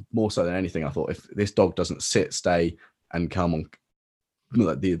mean, more so than anything, I thought if this dog doesn't sit, stay, and come on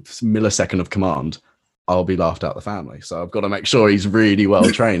like the millisecond of command, I'll be laughed out of the family. So I've got to make sure he's really well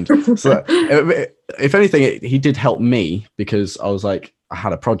trained. So if anything, he did help me, because I was like, I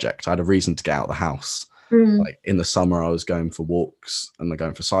had a project, I had a reason to get out of the house. Like in the summer, I was going for walks and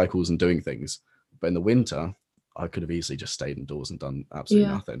going for cycles and doing things. But in the winter, I could have easily just stayed indoors and done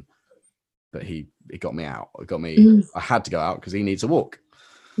absolutely nothing. But he got me out. It got me. I had to go out because he needs a walk.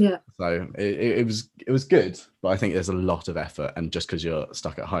 Yeah. So it was good, but I think there's a lot of effort, and just because you're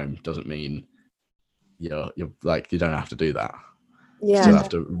stuck at home doesn't mean you're like, you don't have to do that. Yeah. You have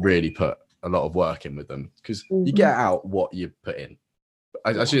to really put a lot of work in with them, because you get out what you put in.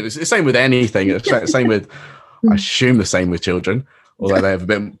 I assume it's the same with anything. Same with, I assume the same with children, although they have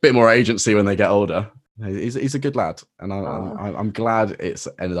a bit more agency when they get older. He's a good lad, and I'm glad it's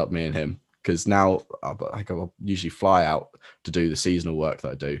ended up me and him, because now I'll usually fly out to do the seasonal work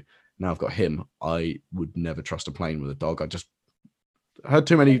that I do. Now I've got him. I would never trust a plane with a dog. I just heard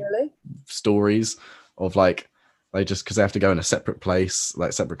too many stories of like, they just, because they have to go in a separate place,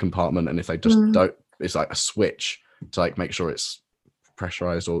 like separate compartment, and if they just don't, it's like a switch. to like make sure it's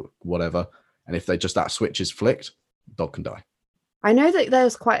pressurized or whatever. And if that switch is flicked, dog can die. I know that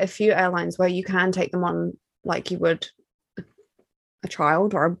there's quite a few airlines where you can take them on like you would a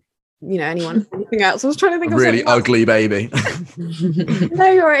child or anyone anything else. I was trying to think of really ugly baby.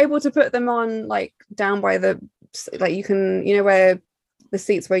 No, you're able to put them on like down by the, like you can, where the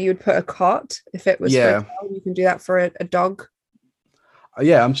seats where you would put a cot if it was for a child, you can do that for a dog.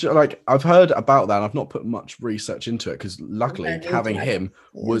 Yeah, I'm sure. Like I've heard about that. And I've not put much research into it because luckily having him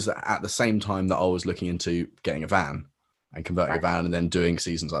was at the same time that I was looking into getting a van and converting a van and then doing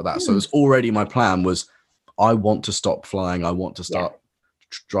seasons like that. So it was already my plan was I want to stop flying. I want to start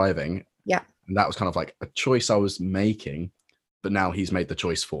driving. Yeah. And that was kind of like a choice I was making, but now he's made the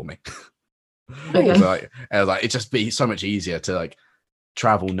choice for me. Okay. I was like, it'd just be so much easier to like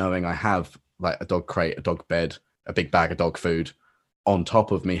travel knowing I have like a dog crate, a dog bed, a big bag of dog food on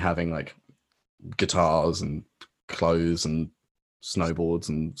top of me having like guitars and clothes and snowboards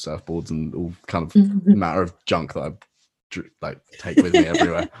and surfboards and all kind of matter of junk that I like take with me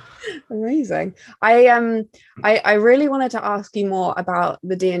everywhere. Amazing. I really wanted to ask you more about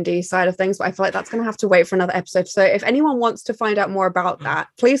the D&D side of things, but I feel like that's going to have to wait for another episode. So if anyone wants to find out more about that,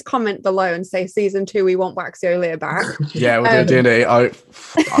 please comment below and say season 2 we want Waxiolia back. Yeah, we'll do D&D.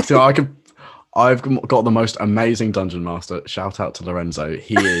 I've got the most amazing dungeon master. Shout out to Lorenzo.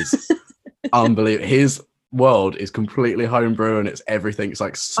 He is unbelievable. His world is completely homebrew and it's everything's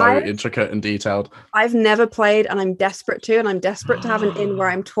like so intricate and detailed. I've never played and I'm desperate to have an in where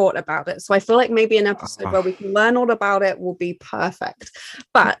I'm taught about it. So I feel like maybe an episode where we can learn all about it will be perfect.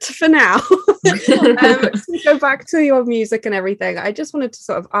 But for now, to go back to your music and everything, I just wanted to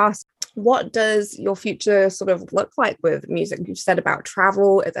sort of ask, what does your future sort of look like with music? You've said about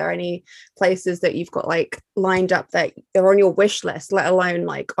travel. Are there any places that you've got like lined up that are on your wish list, let alone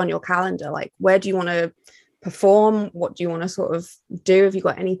like on your calendar? Like where do you want to perform? What do you want to sort of do? Have you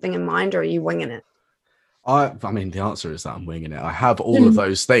got anything in mind or are you winging it? I mean, the answer is that I'm winging it. I have all of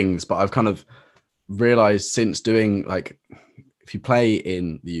those things, but I've kind of realized since doing like, if you play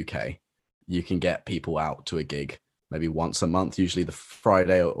in the UK, you can get people out to a gig maybe once a month, usually the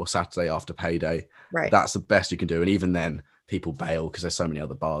Friday or Saturday after payday. Right. That's the best you can do. And even then people bail because there's so many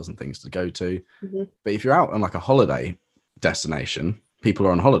other bars and things to go to. But if you're out on like a holiday destination, people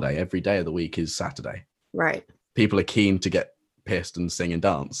are on holiday. Every day of the week is Saturday. Right. People are keen to get pissed and sing and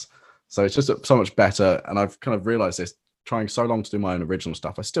dance. So it's just so much better. And I've kind of realized this, trying so long to do my own original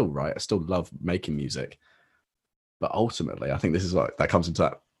stuff. I still write. I still love making music. But ultimately, I think this is what that comes into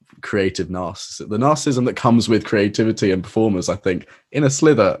that creative narcissism. The narcissism that comes with creativity and performers, I think, in a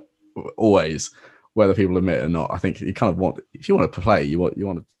slither always, whether people admit it or not. I think you kind of want, if you want to play, you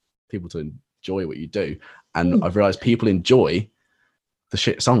want people to enjoy what you do. And I've realized people enjoy the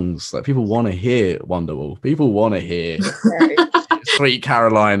shit songs. Like people want to hear Wonderwall. People want to hear Sweet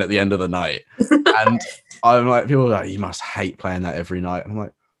Caroline at the end of the night. And I'm like, people are like, you must hate playing that every night. And I'm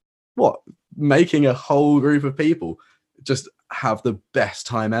like, what? Making a whole group of people just have the best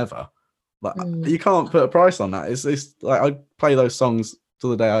time ever. Like you can't put a price on that. It's like I play those songs till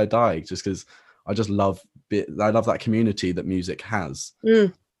the day I die, just because I just love it. I love that community that music has.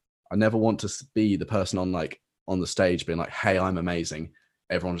 I never want to be the person on the stage being like, hey, I'm amazing,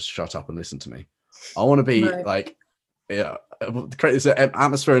 everyone just shut up and listen to me. I want to be like, yeah, create this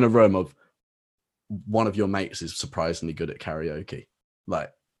atmosphere in a room of one of your mates is surprisingly good at karaoke.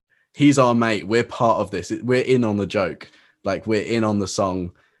 Like, he's our mate, we're part of this, we're in on the joke, like we're in on the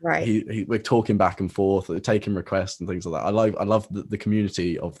song, right? We're talking back and forth, taking requests and things like that. I love the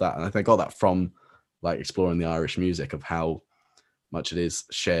community of that, and I think I got that from like exploring the Irish music, of how much it is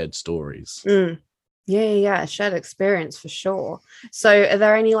shared stories. Yeah, shared experience for sure. So are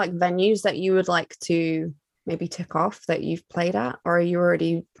there any like venues that you would like to maybe tick off that you've played at, or are you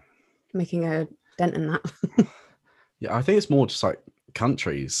already making a dent in that? Yeah, I think it's more just like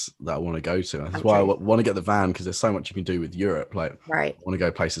countries that I want to go to. That's why I want to get the van, because there's so much you can do with Europe. Like, I want to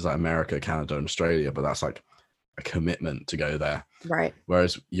go places like America, Canada, and Australia, but that's like a commitment to go there. Right.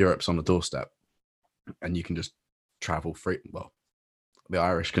 Whereas Europe's on the doorstep, and you can just travel free. Well, the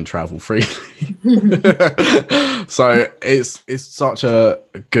Irish can travel freely. So it's such a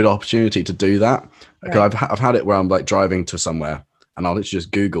good opportunity to do that. Because I've had it where I'm like driving to somewhere and I'll literally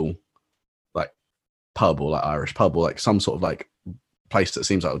just Google like pub or like Irish pub or like some sort of like place that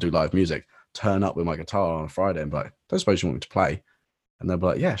seems like it'll do live music, turn up with my guitar on a Friday and be like, don't suppose you want me to play? And they'll be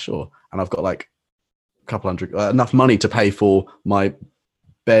like, yeah, sure. And I've got like a couple hundred, enough money to pay for my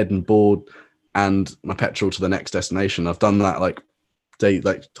bed and board and my petrol to the next destination. I've done that like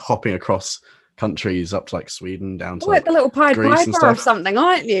hopping across countries up to like Sweden, down to like the little Pied Greece Piper or something,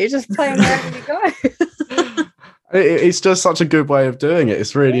 aren't you? Just playing wherever you go. It's just such a good way of doing it.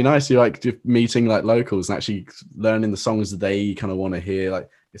 It's really nice. You like meeting like locals and actually learning the songs that they kind of want to hear. Like,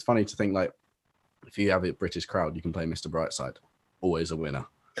 it's funny to think like if you have a British crowd, you can play Mr. Brightside, always a winner.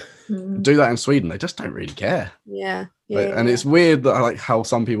 Do that in Sweden, they just don't really care. And it's weird that like how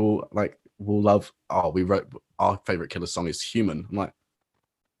some people like will love. Oh, we wrote our favorite Killer song is Human. I'm like,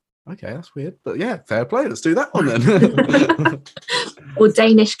 okay, that's weird, but yeah, fair play. Let's do that one then. Or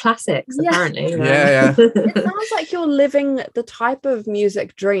Danish classics, apparently. Yeah. It sounds like you're living the type of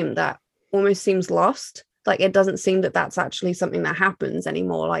music dream that almost seems lost. Like, it doesn't seem that that's actually something that happens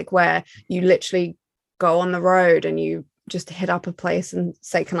anymore. Like, where you literally go on the road and you just hit up a place and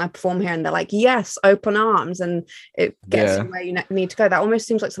say, can I perform here? And they're like, yes, open arms, and it gets you where you need to go. That almost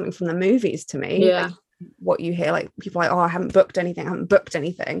seems like something from the movies to me. Like, what you hear, like people are like, oh, I haven't booked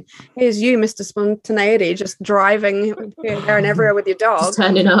anything. Here's you, Mr. Spontaneity, just driving here, there and everywhere with your dog, just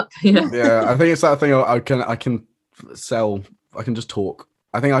turning up. I think it's that thing. I can just talk.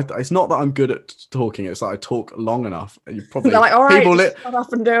 I think it's not that I'm good at talking. It's that I talk long enough. You probably like, all right, just shut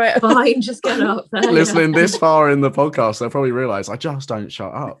up and do it. Fine, just get up. Listening this far in the podcast, they'll probably realize I just don't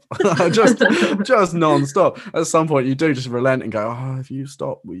shut up. just non-stop. At some point, you do just relent and go, "Oh, if you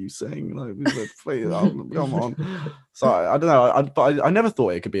stop, will you sing? Like, please, come on." So I don't know. But I never thought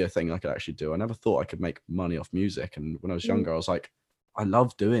it could be a thing I could actually do. I never thought I could make money off music. And when I was younger, I was like, I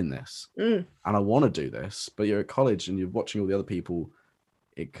love doing this, and I want to do this. But you're at college and you're watching all the other people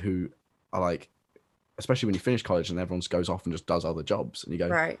who are like, especially when you finish college and everyone goes off and just does other jobs, and you go,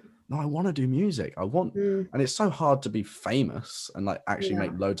 right, no, I want to do music. I want, and it's so hard to be famous and like actually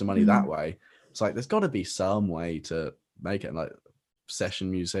make loads of money that way. It's like there's got to be some way to make it, like session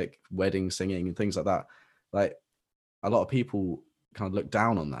music, wedding singing, and things like that. Like a lot of people kind of look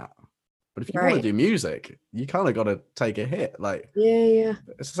down on that. But if you want to do music, you kind of got to take a hit. Like, it's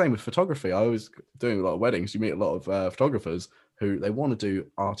the same with photography. I was doing a lot of weddings. You meet a lot of photographers who they want to do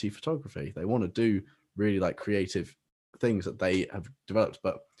arty photography. They want to do really like creative things that they have developed,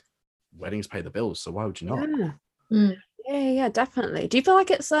 but weddings pay the bills. So why would you not? Yeah, definitely. Do you feel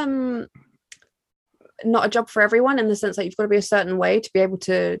like it's not a job for everyone, in the sense that you've got to be a certain way to be able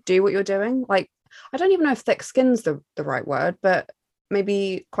to do what you're doing? Like, I don't even know if thick skin's the right word, but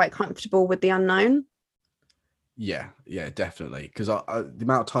maybe quite comfortable with the unknown. Yeah, definitely. Because the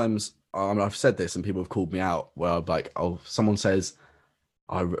amount of times I've said this and people have called me out where I'm like, oh, someone says,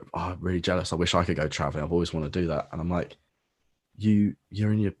 I'm really jealous. I wish I could go traveling. I've always wanted to do that. And I'm like, you're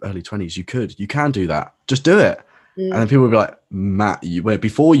in your early 20s. You can do that. Just do it. And then people would be like, Matt,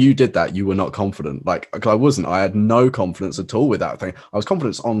 before you did that, you were not confident. Like, I wasn't. I had no confidence at all with that thing. I was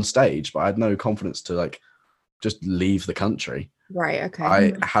confident on stage, but I had no confidence to like just leave the country. Right. Okay.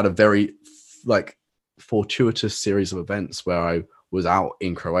 I had a very like fortuitous series of events where I was out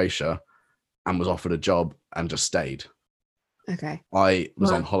in Croatia and was offered a job and just stayed. Okay. I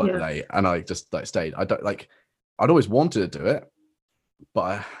was on holiday and I just like stayed. I'd always wanted to do it,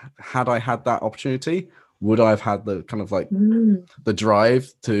 but had I had that opportunity, would I have had the kind of like the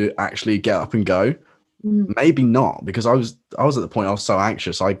drive to actually get up and go? Maybe not, because I was at the point I was so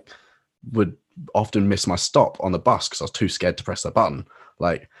anxious. I would often miss my stop on the bus because I was too scared to press the button.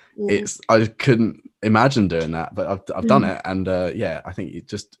 Like I couldn't imagine doing that, but I've done it, and I think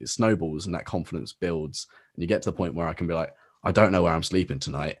it snowballs and that confidence builds, and you get to the point where I can be like, I don't know where I'm sleeping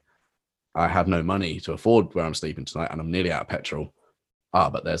tonight. I have no money to afford where I'm sleeping tonight, and I'm nearly out of petrol.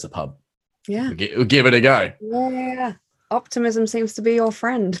 But there's a pub. Yeah, we'll give it a go. Yeah. Optimism seems to be your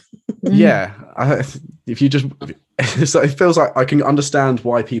friend. If you just, it feels like I can understand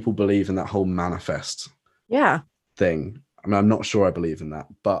why people believe in that whole manifest thing. I mean, I'm not sure I believe in that,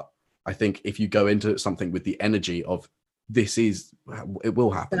 but I think if you go into something with the energy of it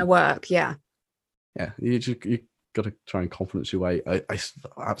will happen. It's gonna work. Yeah, you got to try and confidence your way. I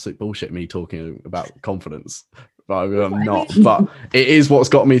absolute bullshit me talking about confidence. I'm not, but it is what's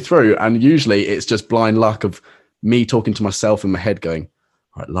got me through, and usually it's just blind luck of me talking to myself in my head going,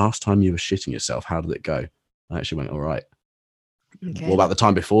 all right, last time you were shitting yourself, how did it go? I actually went all right. Okay. What about the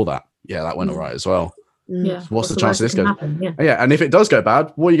time before that? Yeah, that went all right as well. Yeah. So what's the chance of this going? Yeah, and if it does go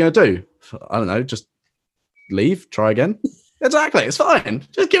bad, what are you going to do? I don't know, just leave, try again. Exactly, it's fine.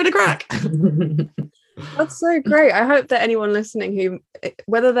 Just give it a crack. That's so great. I hope that anyone listening who,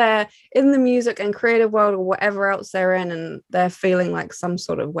 whether they're in the music and creative world or whatever else they're in, and they're feeling like some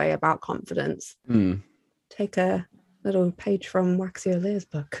sort of way about confidence, take a little page from Waxy O'Leary's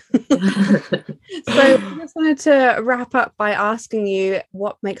book. So I just wanted to wrap up by asking you,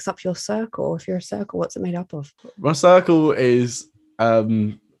 what makes up your circle? If you're a circle, what's it made up of? My circle is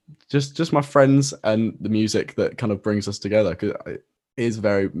just my friends and the music that kind of brings us together, because it is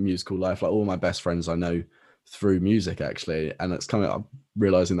very musical life. Like all my best friends I know through music, actually. And it's coming up,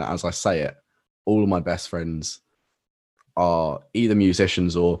 realizing that as I say it, all of my best friends are either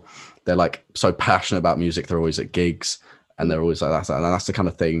musicians or they're like so passionate about music. They're always at gigs and they're always like that. And that's the kind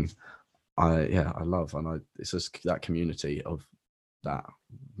of thing I love. And it's just that community of that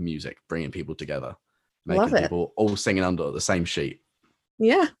music, bringing people together, making people all singing under the same sheet.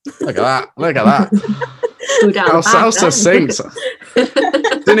 Yeah. Look at that. How succinct.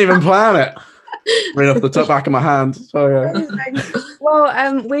 Didn't even plan it. Right off the back of my hand. So,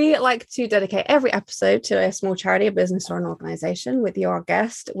 well, we like to dedicate every episode to a small charity, a business, or an organization. With your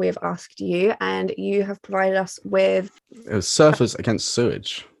guest, we've asked you, and you have provided us with. It was Surfers Against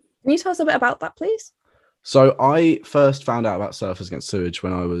Sewage. Can you tell us a bit about that, please? So I first found out about Surfers Against Sewage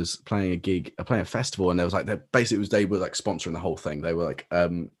when I was playing a festival, and there was like they were like sponsoring the whole thing. They were like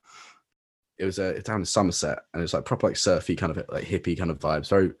it was down in Somerset, and it was like proper like surfy kind of like hippie kind of vibes,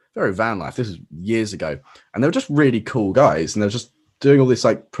 very very van life. This was years ago, and they were just really cool guys, and they were just doing all this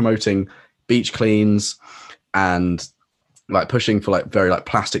like promoting beach cleans and like pushing for like very like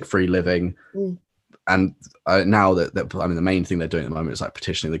plastic free living. And now that I mean the main thing they're doing at the moment is like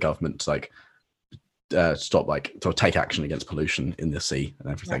petitioning the government to like stop like to take action against pollution in the sea and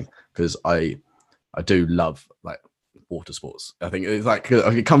everything, because I do love like water sports. I think it's like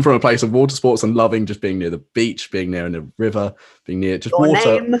I come from a place of water sports and loving just being near the beach, being near the river, being near just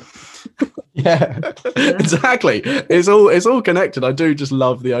water. Yeah, exactly. It's all connected. I do just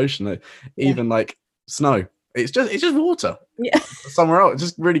love the ocean. Even like snow, it's just water. Yeah, somewhere else,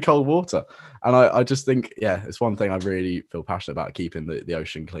 just really cold water. And I just think, yeah, it's one thing I really feel passionate about, keeping the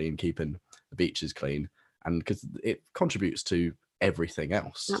ocean clean, keeping the beaches clean, and because it contributes to everything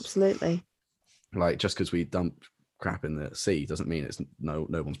else. Absolutely. Like just because we dump crap in the sea doesn't mean it's no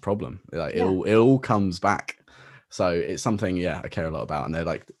one's problem. Like it all comes back. So it's something I care a lot about. And they're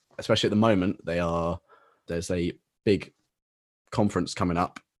like, especially at the moment, there's a big conference coming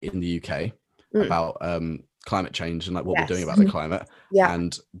up in the UK about climate change and like what we're doing about the climate.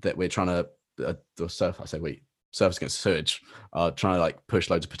 And that we're trying to Surfers Against Sewage are trying to like push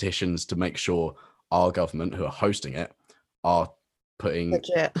loads of petitions to make sure our government, who are hosting it, are putting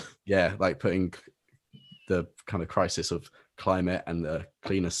putting the kind of crisis of climate and the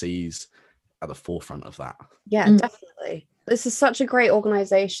cleaner seas at the forefront of that. Definitely. This is such a great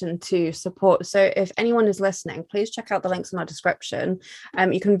organization to support. So if anyone is listening, please check out the links in our description.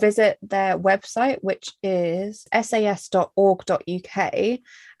 You can visit their website, which is sas.org.uk.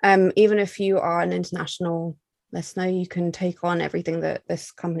 Even if you are an international listener, you can take on everything that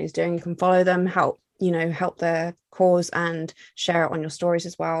this company is doing. You can follow them, help their cause, and share it on your stories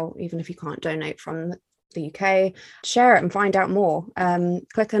as well. Even if you can't donate from the UK, share it and find out more.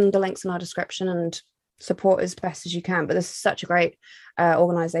 Click on the links in our description and support as best as you can. But this is such a great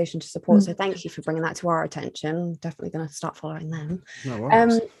organization to support, so thank you for bringing that to our attention. I'm definitely going to start following them.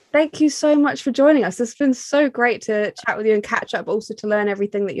 Thank you so much for joining us. It's been so great to chat with you and catch up, also to learn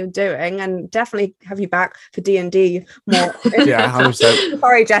everything that you're doing, and definitely have you back for D&D more. 100%.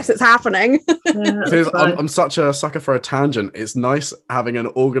 Sorry, Jess, it's happening. I'm such a sucker for a tangent. It's nice having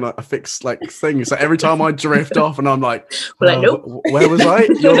a fixed like thing. So every time I drift off and I'm like, where was I?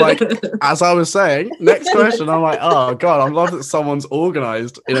 You're like, as I was saying, next question. I'm like, oh God, I love that someone's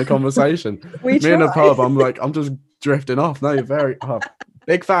organized in a conversation. Me in a pub, I'm like, I'm just drifting off. No, you're very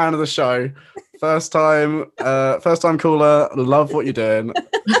big fan of the show. First time caller. Love what you're doing.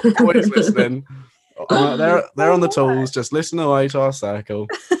 Always listening. They're on the tools. Just listen away to our circle.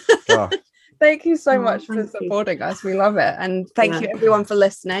 God. Thank you so much for supporting us. We love it. And thank you everyone for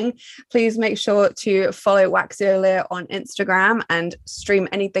listening. Please make sure to follow Waxioleer on Instagram and stream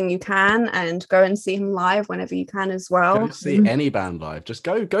anything you can, and go and see him live whenever you can as well. Go see any band live. Just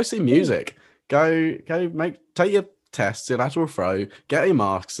go see music. Take your tests, your lateral throw, get your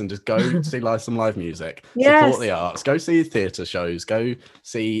masks, and just go see some live music. Support the arts. Go see theatre shows. Go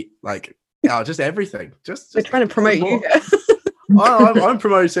see just everything. Just we're trying to promote you. I'm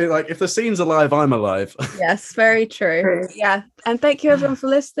promoting, like, if the scene's alive, I'm alive. Yes, very true. Yeah. And thank you everyone for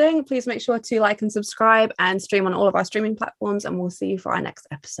listening. Please make sure to like and subscribe and stream on all of our streaming platforms, and we'll see you for our next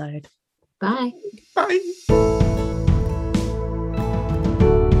episode. Bye. Bye.